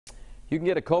You can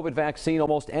get a COVID vaccine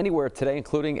almost anywhere today,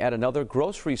 including at another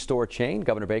grocery store chain.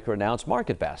 Governor Baker announced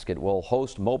Market Basket will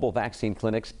host mobile vaccine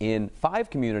clinics in 5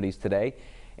 communities today,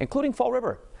 including Fall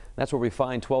River. That's where we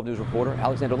find 12 News reporter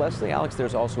Alexander Leslie. Alex,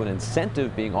 there's also an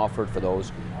incentive being offered for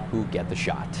those who get the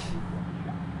shot.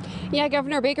 Yeah,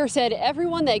 Governor Baker said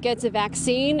everyone that gets a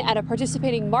vaccine at a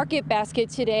participating Market Basket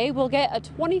today will get a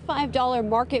 $25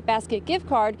 Market Basket gift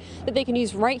card that they can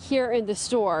use right here in the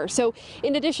store. So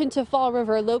in addition to Fall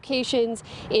River, locations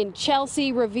in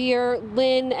Chelsea, Revere,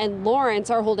 Lynn, and Lawrence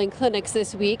are holding clinics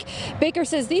this week. Baker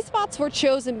says these spots were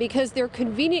chosen because they're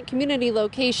convenient community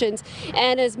locations,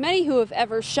 and as many who have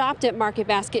ever shopped at Market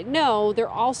Basket know, they're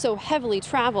also heavily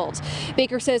traveled.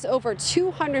 Baker says over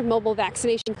 200 mobile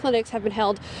vaccination clinics have been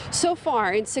held so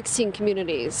far in 16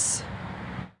 communities.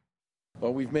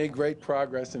 Well, we've made great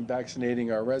progress in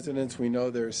vaccinating our residents. We know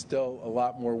there's still a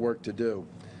lot more work to do.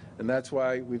 And that's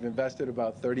why we've invested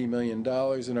about $30 million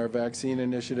in our vaccine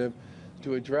initiative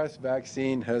to address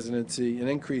vaccine hesitancy and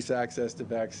increase access to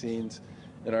vaccines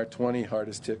in our 20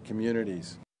 hardest hit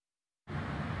communities.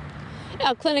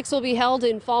 Now, clinics will be held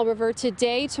in Fall River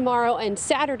today, tomorrow, and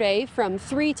Saturday from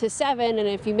 3 to 7. And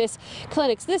if you miss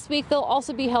clinics this week, they'll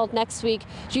also be held next week,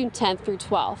 June 10th through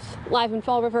 12th. Live in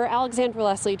Fall River, Alexandra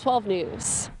Leslie, 12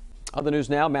 News. On the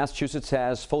news now, Massachusetts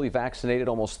has fully vaccinated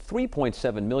almost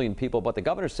 3.7 million people, but the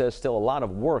governor says still a lot of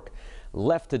work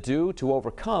left to do to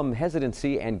overcome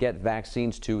hesitancy and get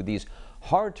vaccines to these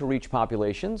hard-to-reach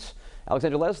populations.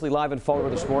 Alexander Leslie, live in Fall River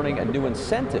this morning. A new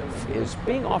incentive is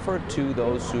being offered to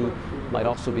those who might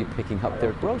also be picking up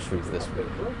their groceries this week.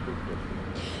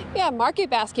 Yeah, Market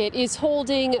Basket is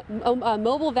holding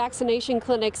mobile vaccination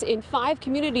clinics in 5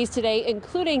 communities today,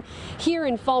 including here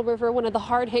in Fall River, one of the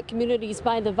hard-hit communities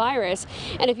by the virus.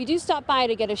 And if you do stop by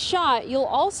to get a shot, you'll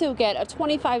also get a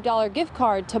 $25 gift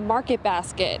card to Market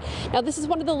Basket. Now, this is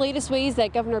one of the latest ways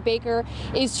that Governor Baker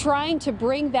is trying to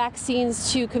bring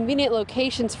vaccines to convenient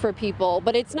locations for people,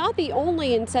 but it's not the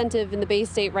only incentive in the Bay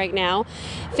State right now.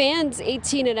 Fans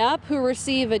 18 and up who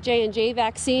receive a J&J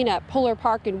vaccine at Polar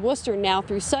Park in Worcester now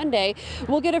through Sunday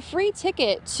will get a free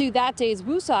ticket to that day's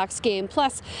Woo Sox game,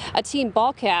 plus a team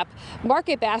ball cap.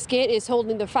 Market Basket is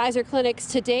holding the Pfizer clinics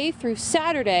today through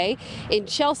Saturday in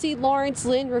Chelsea, Lawrence,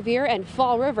 Lynn, Revere, and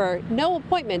Fall River. No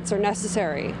appointments are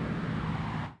necessary.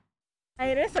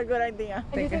 It is a good idea.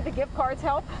 And you think the gift cards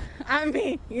help? I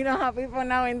mean, you know how people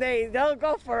nowadays, they'll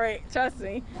go for it, trust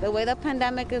me. The way the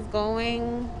pandemic is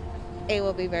going, it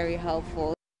will be very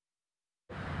helpful.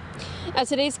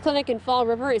 Today's clinic in Fall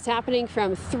River is happening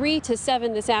from 3 to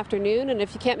 7 this afternoon, and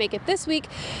if you can't make it this week,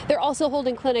 they're also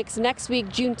holding clinics next week,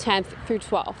 June 10th through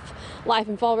 12th. Live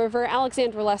in Fall River,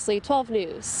 Alexandra Leslie, 12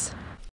 News.